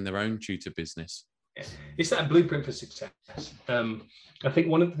then building their own tutor business? It's that blueprint for success. I think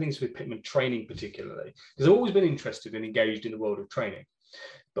one of the things with Pitman Training particularly, because I've always been interested and engaged in the world of training,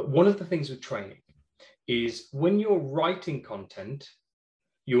 but one of the things with training is when you're writing content,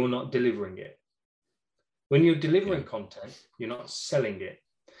 you're not delivering it. When you're delivering content, you're not selling it.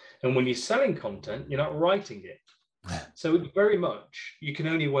 And when you're selling content, you're not writing it. So it's very much, you can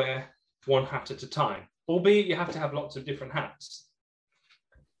only wear one hat at a time, albeit you have to have lots of different hats.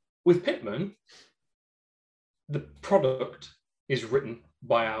 With Pitman, the product is written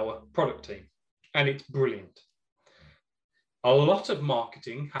by our product team, and it's brilliant. A lot of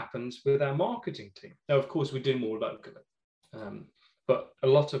marketing happens with our marketing team. Now, of course, we do more locally, but a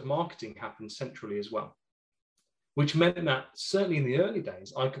lot of marketing happens centrally as well, which meant that certainly in the early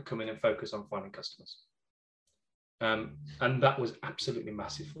days, I could come in and focus on finding customers. And that was absolutely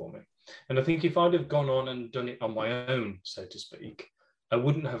massive for me. And I think if I'd have gone on and done it on my own, so to speak, I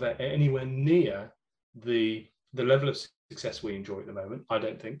wouldn't have anywhere near the level of success we enjoy at the moment, I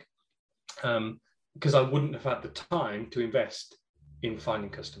don't think, because I wouldn't have had the time to invest in finding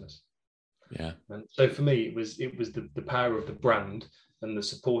customers. Yeah. And so for me, it was the power of the brand and the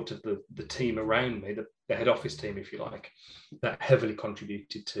support of the team around me, the head office team, if you like, that heavily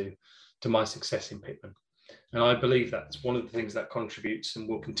contributed to my success in Pitman. And I believe that's one of the things that contributes and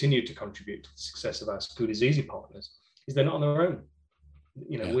will continue to contribute to the success of our School is Easy partners, is they're not on their own.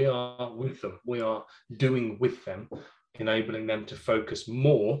 We are with them. We are doing with them, enabling them to focus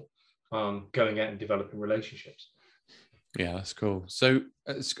more on going out and developing relationships. Yeah, that's cool. So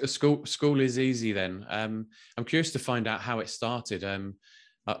school is easy then. I'm curious to find out how it started.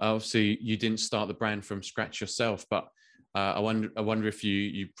 Obviously, you didn't start the brand from scratch yourself, but I wonder if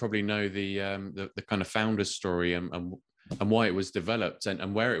you probably know the kind of founder's story and why it was developed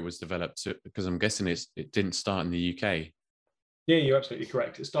and where it was developed, because I'm guessing it didn't start in the UK. Yeah, you're absolutely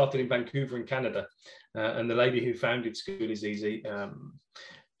correct. It started in Vancouver in Canada, and the lady who founded School is Easy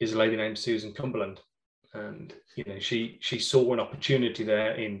is a lady named Susan Cumberland, and she saw an opportunity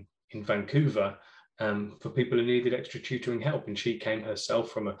there in Vancouver for people who needed extra tutoring help, and she came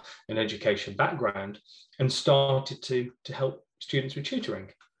herself from an education background and started to help students with tutoring,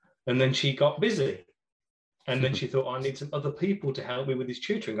 and then she got busy. And then she thought, I need some other people to help me with this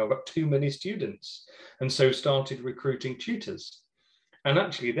tutoring. I've got too many students. And so started recruiting tutors. And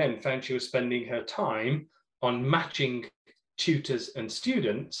actually then found she was spending her time on matching tutors and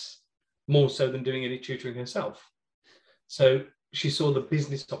students more so than doing any tutoring herself. So she saw the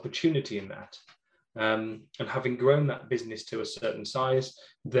business opportunity in that. And having grown that business to a certain size,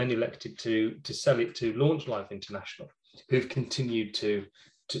 then elected to sell it to Launch Life International, who've continued to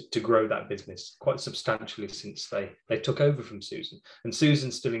grow that business quite substantially since they took over from Susan. And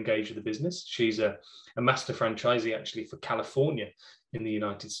Susan's still engaged with the business. She's a master franchisee actually for California in the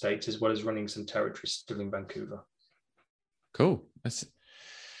United States, as well as running some territories still in Vancouver. Cool. That's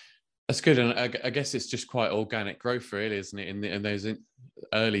good. And I guess it's just quite organic growth, really, isn't it? In those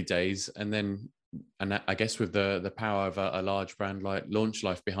early days. And I guess with the power of a large brand like Launch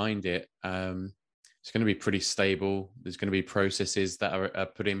Life behind it, it's going to be pretty stable. There's going to be processes that are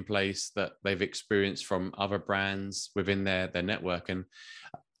put in place that they've experienced from other brands within their network. And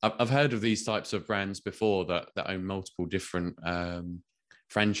I've heard of these types of brands before that own multiple different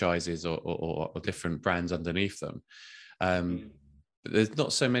franchises or different brands underneath them. But there's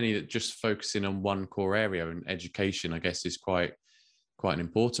not so many that just focusing on one core area, and education, I guess, is quite an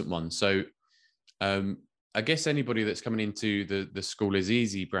important one. So I guess anybody that's coming into the School is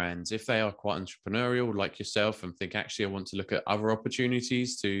Easy brands, if they are quite entrepreneurial like yourself and think, actually, I want to look at other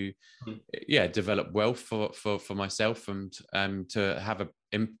opportunities to, develop wealth for myself and to have a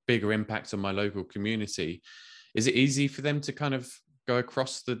bigger impact on my local community, is it easy for them to kind of go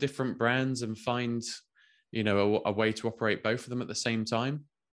across the different brands and find, a way to operate both of them at the same time?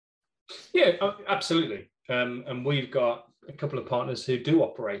 Yeah, absolutely. And we've got a couple of partners who do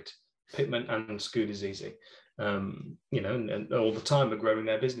operate Pitman and School is Easy, and all the time are growing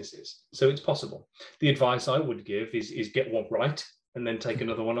their businesses. So it's possible. The advice I would give is get one right and then take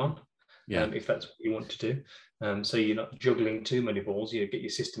another one on, if that's what you want to do. So you're not juggling too many balls. You get your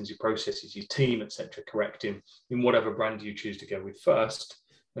systems, your processes, your team, etc. correct in whatever brand you choose to go with first.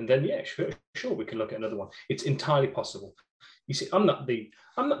 And then, sure, we can look at another one. It's entirely possible. You see, I'm not the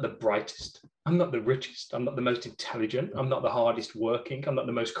brightest. I'm not the richest. I'm not the most intelligent. I'm not the hardest working. I'm not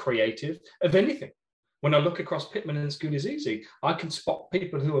the most creative of anything. When I look across Pitman and School is Easy, I can spot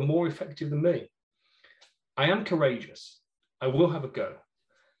people who are more effective than me. I am courageous. I will have a go.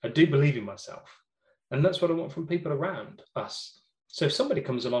 I do believe in myself. And that's what I want from people around us. So if somebody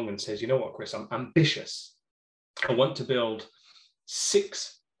comes along and says, you know what, Chris, I'm ambitious. I want to build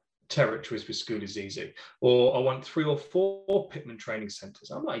 6 territories with School is Easy, or I want 3 or 4 Pitman training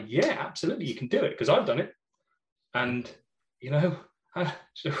centers. I'm like, yeah, absolutely, you can do it, because I've done it. And, I'm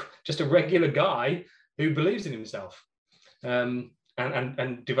just a regular guy who believes in himself, and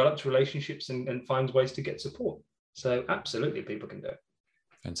develops relationships and finds ways to get support. So absolutely, people can do it.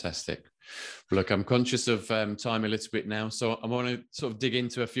 Fantastic. Look, I'm conscious of time a little bit now, so I want to sort of dig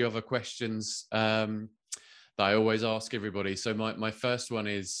into a few other questions that I always ask everybody. So my first one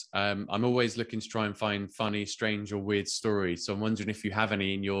is, I'm always looking to try and find funny, strange, or weird stories. So I'm wondering if you have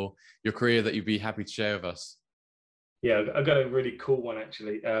any in your career that you'd be happy to share with us. Yeah, I got a really cool one,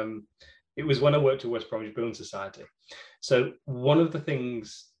 actually. It was when I worked at West Bromwich Building Society. So one of the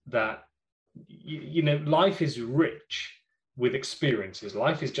things that, life is rich with experiences.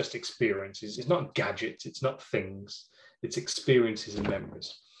 Life is just experiences. It's not gadgets. It's not things. It's experiences and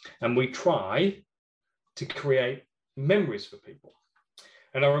memories. And we try to create memories for people.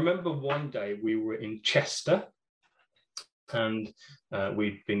 And I remember one day we were in Chester, and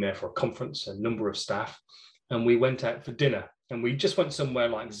we'd been there for a conference, a number of staff, and we went out for dinner, and we just went somewhere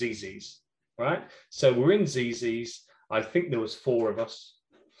like Zzz's, right? So we're in Zzz's. I think there was 4 of us,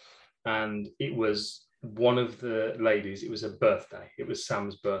 and it was one of the ladies. It was a birthday. It was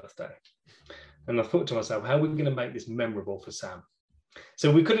Sam's birthday. And I thought to myself, how are we going to make this memorable for Sam?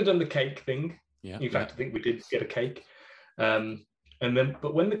 So we could have done the cake thing. Yeah, in fact, I think we did get a cake.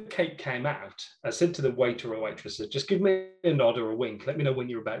 But when the cake came out, I said to the waiter or waitress, just give me a nod or a wink. Let me know when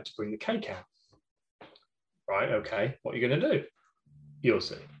you're about to bring the cake out. Right, okay, what are you going to do? You'll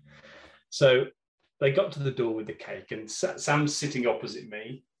see. So they got to the door with the cake, and Sam's sitting opposite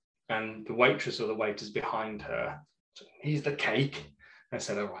me, and the waitress or the waiter's behind her. So, here's the cake. I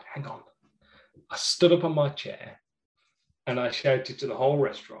said, all right, hang on. I stood up on my chair and I shouted to the whole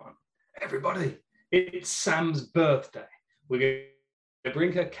restaurant, everybody, it's Sam's birthday. We're going to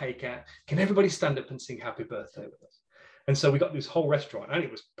bring her cake out. Can everybody stand up and sing happy birthday with us? And so we got this whole restaurant, and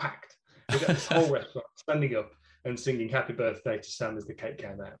it was packed. We got this whole restaurant standing up and singing happy birthday to Sam as the cake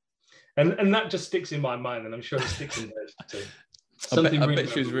came out. And that just sticks in my mind, and I'm sure it sticks in hers too. I bet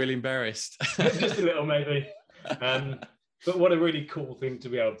she was really embarrassed. Just a little, maybe. But what a really cool thing to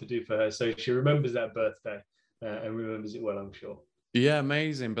be able to do for her. So she remembers that birthday and remembers it well, I'm sure. Yeah,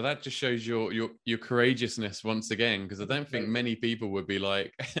 amazing. But that just shows your courageousness once again, because I don't think many people would be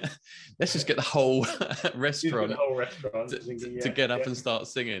like, let's just get the whole restaurant, to get up and start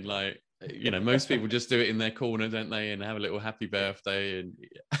singing. Like, most people just do it in their corner, don't they? And have a little happy birthday, and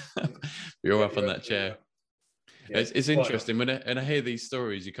you're up on that chair. Yeah, it's interesting when I hear these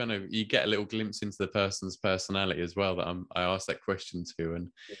stories. You get a little glimpse into the person's personality as well. That I asked that question to, and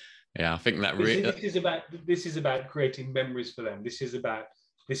yeah, I think that really this is about creating memories for them. This is about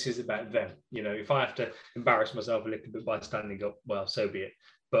them. If I have to embarrass myself a little bit by standing up, well, so be it.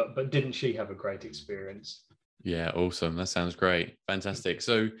 But didn't she have a great experience? Yeah, awesome. That sounds great. Fantastic.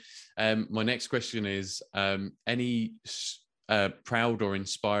 So, my next question is: any proud or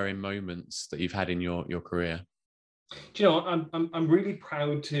inspiring moments that you've had in your career? Do you know what? I'm really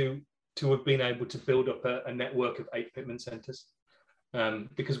proud to have been able to build up a network of 8 Pitman centres.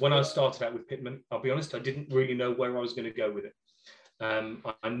 Because when I started out with Pitman, I'll be honest, I didn't really know where I was going to go with it.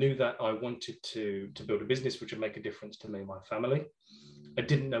 I knew that I wanted to build a business which would make a difference to me and my family. I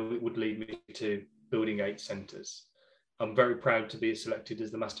didn't know it would lead me to building 8 centres. I'm very proud to be selected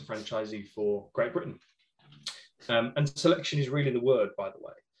as the master franchisee for Great Britain. And selection is really the word, by the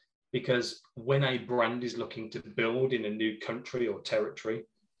way, because when a brand is looking to build in a new country or territory,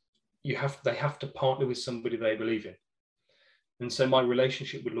 they have to partner with somebody they believe in. And so my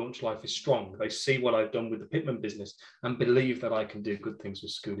relationship with Launch Life is strong. They see what I've done with the Pitman business and believe that I can do good things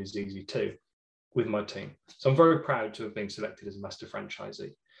with School is Easy too, with my team. So I'm very proud to have been selected as a master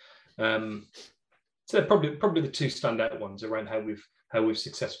franchisee. So they're probably the 2 standout ones around how we've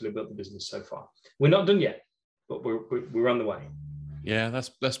successfully built the business so far. We're not done yet, but we're on the way. Yeah,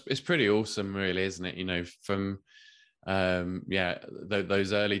 it's pretty awesome, really, isn't it? From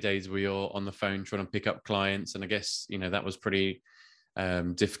those early days where you're on the phone trying to pick up clients, and I guess that was pretty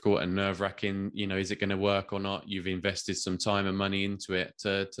difficult and nerve-wracking. Is it going to work or not? You've invested some time and money into it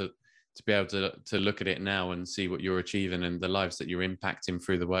to be able to look at it now and see what you're achieving and the lives that you're impacting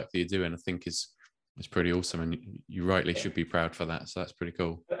through the work that you're doing. I think is pretty awesome, and you rightly should be proud for that. So that's pretty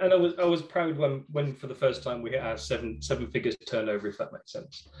cool. And I was proud when for the first time we hit our seven figures turnover, if that makes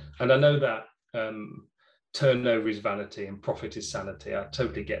sense. And I know that turnover is vanity and profit is sanity. I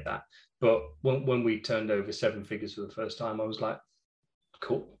totally get that. But when we turned over 7 figures for the first time, I was like,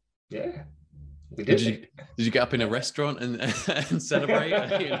 cool, yeah, we did. Did you get up in a restaurant and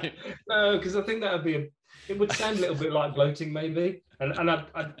celebrate? No, because I think that it would sound a little bit like gloating, maybe. And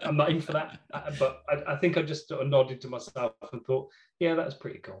I'm not in for that. But I think I just sort of nodded to myself and thought, yeah, that's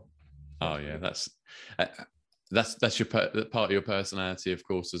pretty cool. Oh yeah, that's. that's your part of your personality, of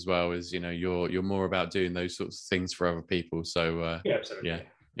course, as well. Is you're more about doing those sorts of things for other people. So Yeah, absolutely. yeah,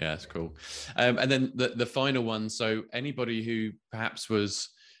 that's cool. And then the final one. So anybody who perhaps was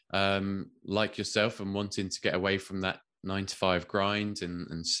like yourself and wanting to get away from that 9 to 5 grind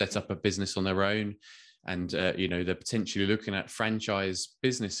and set up a business on their own, and they're potentially looking at franchise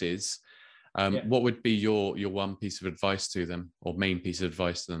businesses. What would be your one piece of advice to them, or main piece of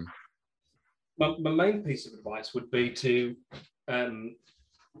advice to them? My main piece of advice would be to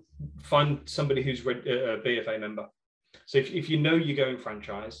find somebody who's a BFA member. So if you know you're going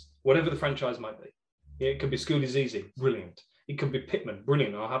franchise, whatever the franchise might be, it could be School is Easy, brilliant. It could be Pitman,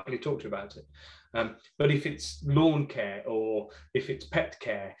 brilliant. I'll happily talk to you about it. But if it's lawn care, or if it's pet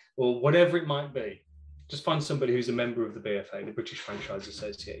care, or whatever it might be, just find somebody who's a member of the BFA, the British Franchise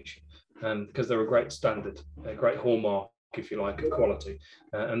Association, because they're a great standard, a great hallmark, if you like, of quality.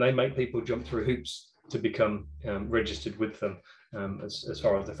 And they make people jump through hoops to become registered with them as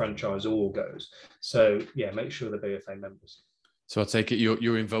far as the franchise all goes. So yeah, make sure they're BFA members. So I take it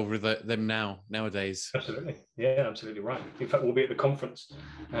you're involved with them nowadays. Absolutely, yeah, absolutely right. In fact, we'll be at the conference.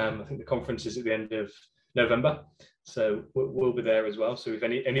 I think the conference is at the end of November, so we'll be there as well. So if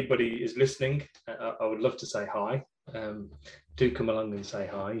anybody is listening, I would love to say hi. Do come along and say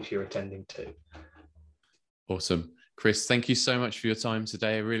hi if you're attending too. Awesome. Chris, thank you so much for your time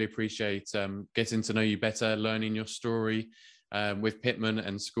today. I really appreciate getting to know you better, learning your story with Pitman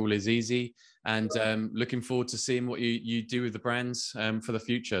and School is Easy, and looking forward to seeing what you do with the brands for the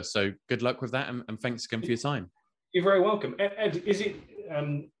future. So good luck with that, and thanks again for your time. You're very welcome. Ed, is it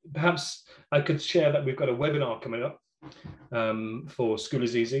perhaps I could share that we've got a webinar coming up for School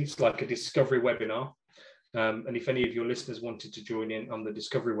is Easy. It's like a discovery webinar. And if any of your listeners wanted to join in on the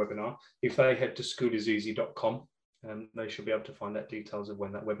discovery webinar, if they head to schooliseasy.com, they should be able to find out details of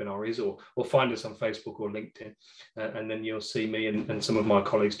when that webinar is, or find us on Facebook or LinkedIn. And then you'll see me and some of my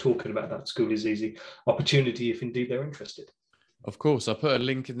colleagues talking about that School is Easy opportunity, if indeed they're interested. Of course, I'll put a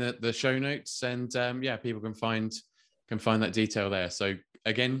link in the show notes, and people can find that detail there. So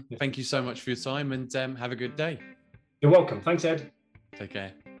again, thank you so much for your time, and have a good day. You're welcome. Thanks, Ed. Take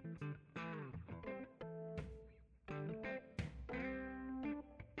care.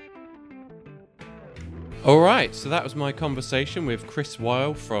 All right, so that was my conversation with Chris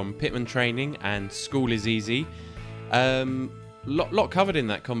Wyle from Pitman Training and School is Easy. Lot covered in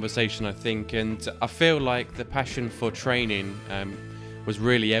that conversation, I think, and I feel like the passion for training was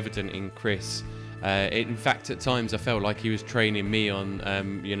really evident in Chris. In fact, at times I felt like he was training me on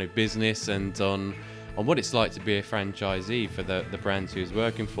business and on what it's like to be a franchisee for the brands he was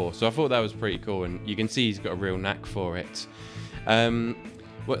working for. So I thought that was pretty cool, and you can see he's got a real knack for it.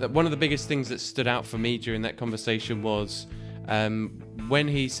 One of the biggest things that stood out for me during that conversation was when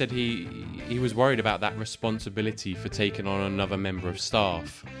he said he was worried about that responsibility for taking on another member of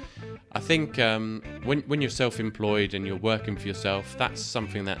staff. I think when you're self-employed and you're working for yourself, that's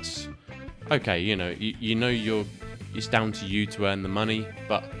something that's okay. It's down to you to earn the money,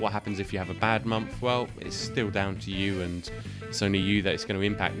 but what happens if you have a bad month? Well, it's still down to you, and it's only you that it's going to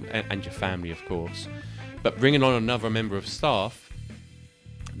impact, and your family, of course. But bringing on another member of staff,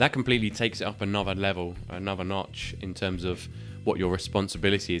 that completely takes it up another level, another notch in terms of what your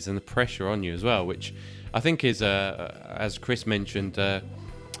responsibility is and the pressure on you as well, which I think is, as Chris mentioned, a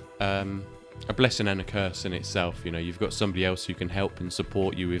blessing and a curse in itself. You've got somebody else who can help and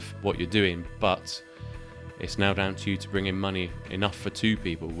support you with what you're doing, but it's now down to you to bring in money enough for 2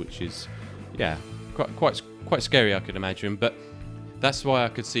 people, which is, quite scary, I could imagine. But that's why I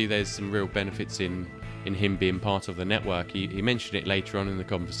could see there's some real benefits in him being part of the network. He mentioned it later on in the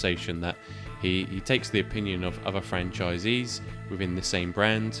conversation that he takes the opinion of other franchisees within the same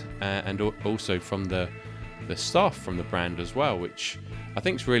brand, and also from the staff from the brand as well, which I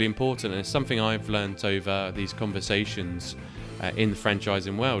think is really important. And it's something I've learned over these conversations in the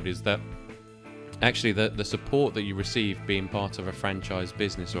franchising world, is that actually the support that you receive being part of a franchise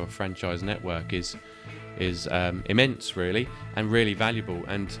business or a franchise network is immense, really, and really valuable.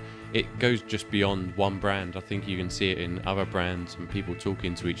 And it goes just beyond one brand. I think you can see it in other brands and people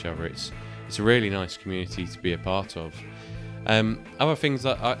talking to each other. It's a really nice community to be a part of. Other things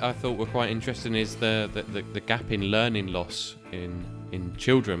that I thought were quite interesting is the gap in learning loss in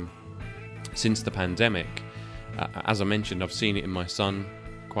children since the pandemic. As I mentioned, I've seen it in my son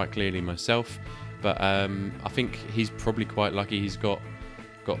quite clearly myself, but I think he's probably quite lucky. He's got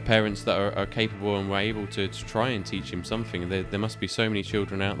parents that are capable and were able to try and teach him something. There must be so many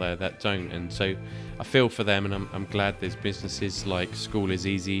children out there that don't, and so I feel for them, and I'm glad there's businesses like School is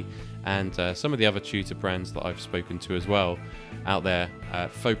Easy and some of the other tutor brands that I've spoken to as well out there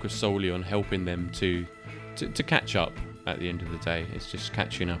focus solely on helping them to to catch up at the end of the day. It's just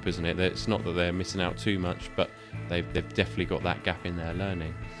catching up, isn't it? It's not that they're missing out too much, but they've definitely got that gap in their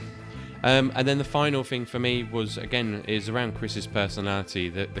learning. And then the final thing for me is around Chris's personality.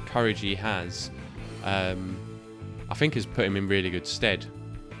 The courage he has, I think, has put him in really good stead.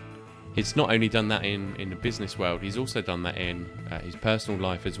 He's not only done that in the business world, he's also done that in his personal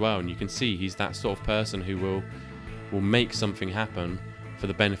life as well. And you can see he's that sort of person who will make something happen for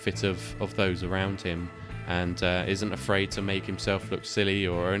the benefit of those around him, and isn't afraid to make himself look silly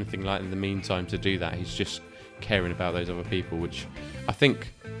or anything like that in the meantime to do that. He's just caring about those other people, which I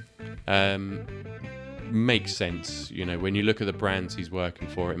think makes sense. You know, when you look at the brands he's working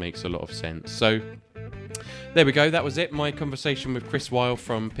for, it makes a lot of sense. So there we go. That was it. My conversation with Chris Wyle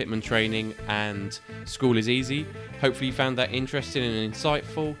from Pitman Training and School is Easy. Hopefully you found that interesting and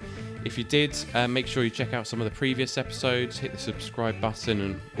insightful. If you did, make sure you check out some of the previous episodes, hit the subscribe button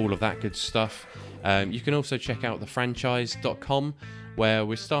and all of that good stuff. You can also check out thefranchise.com, where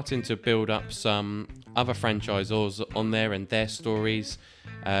we're starting to build up some other franchisors on there and their stories.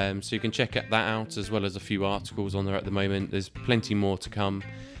 So you can check that out, as well as a few articles on there at the moment. There's plenty more to come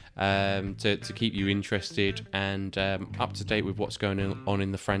to keep you interested and up to date with what's going on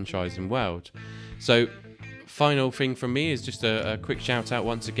in the franchising world. So final thing from me is just a quick shout out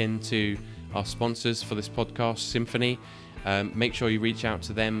once again to our sponsors for this podcast, Symphony. Make sure you reach out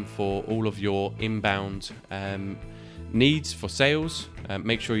to them for all of your inbound needs for sales.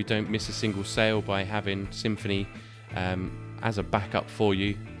 Make sure you don't miss a single sale by having Symphony as a backup for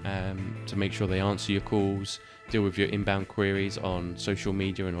you, to make sure they answer your calls, deal with your inbound queries on social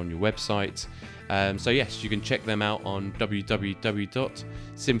media and on your website. So yes, you can check them out on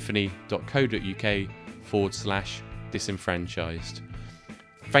www.symphony.co.uk/disenfranchised.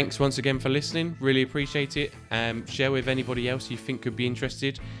 Thanks once again for listening. Really appreciate it. Share with anybody else you think could be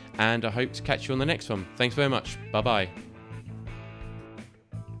interested, and I hope to catch you on the next one. Thanks very much. Bye bye.